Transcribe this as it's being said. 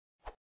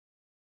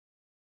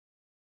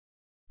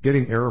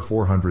Getting error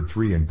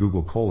 403 in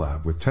Google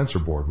Colab with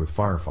Tensorboard with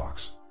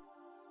Firefox.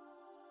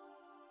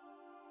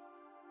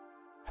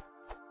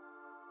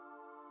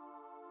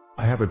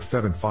 I have a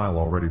TF file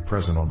already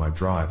present on my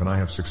drive and I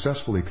have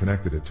successfully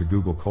connected it to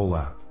Google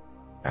Colab.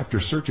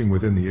 After searching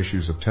within the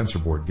issues of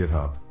Tensorboard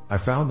GitHub, I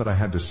found that I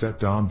had to set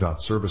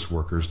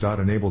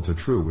dom.serviceworkers.enable to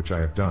true, which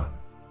I have done.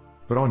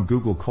 But on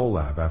Google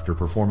Colab, after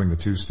performing the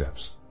 2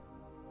 steps,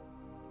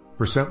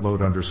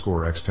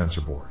 %load_x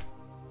tensorboard,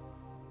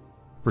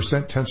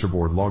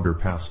 %tensorboard logger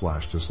path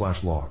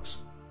 / logs.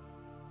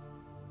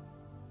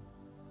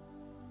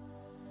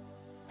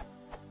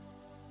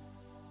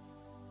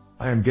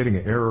 I am getting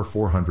an error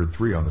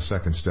 403 on the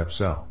second step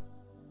cell.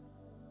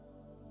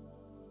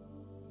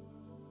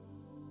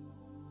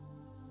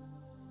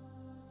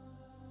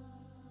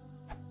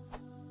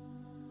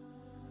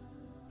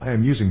 I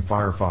am using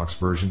Firefox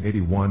version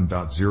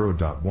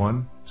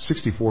 81.0.1,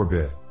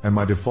 64-bit, and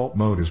my default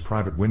mode is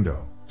private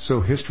window,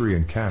 so history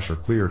and cache are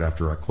cleared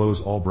after I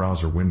close all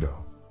browser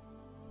window.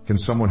 Can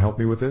someone help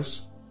me with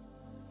this?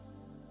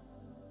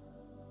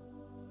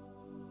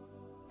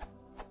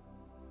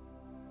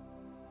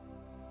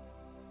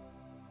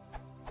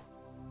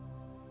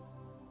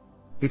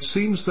 It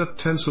seems that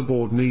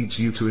Tensorboard needs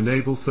you to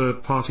enable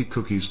third-party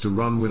cookies to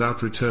run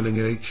without returning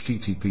a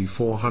HTTP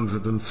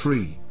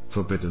 403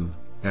 forbidden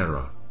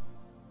error.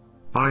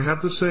 I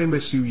had the same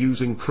issue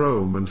using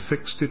Chrome and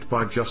fixed it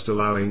by just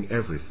allowing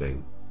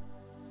everything.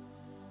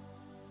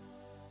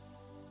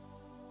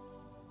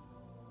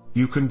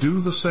 You can do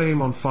the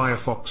same on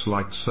Firefox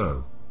like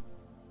so.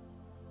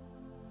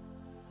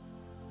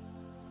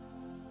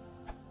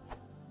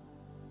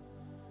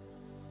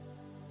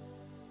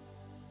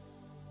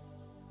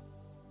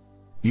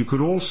 You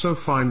could also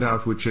find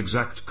out which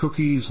exact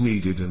cookie is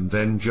needed and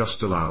then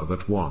just allow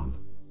that one.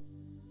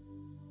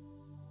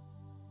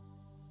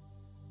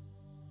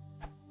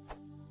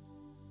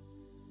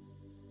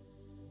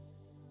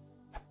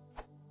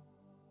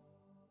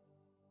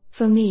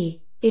 For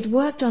me, it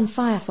worked on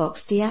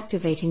Firefox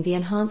deactivating the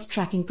enhanced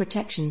tracking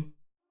protection.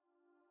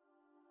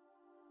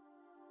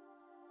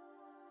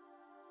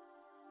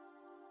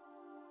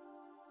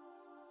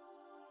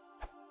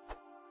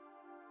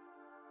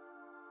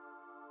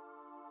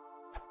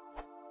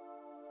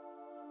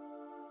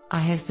 I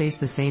had faced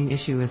the same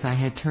issue as I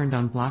had turned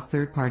on block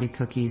third-party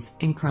cookies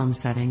in Chrome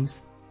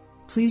settings.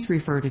 Please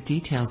refer to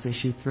details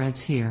issue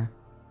threads here.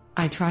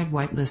 I tried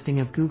whitelisting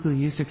of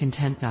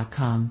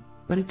googleusercontent.com,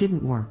 but it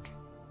didn't work.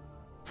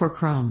 For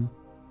Chrome.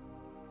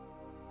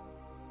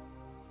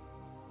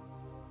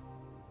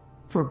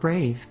 For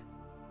Brave.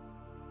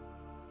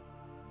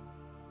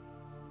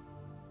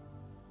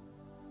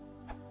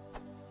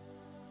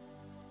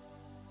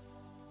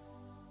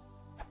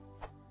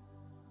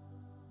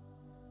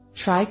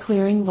 Try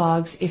clearing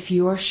logs if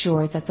you are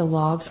sure that the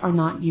logs are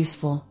not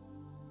useful.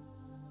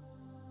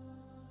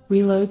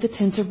 Reload the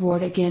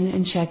Tensorboard again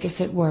and check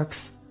if it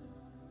works.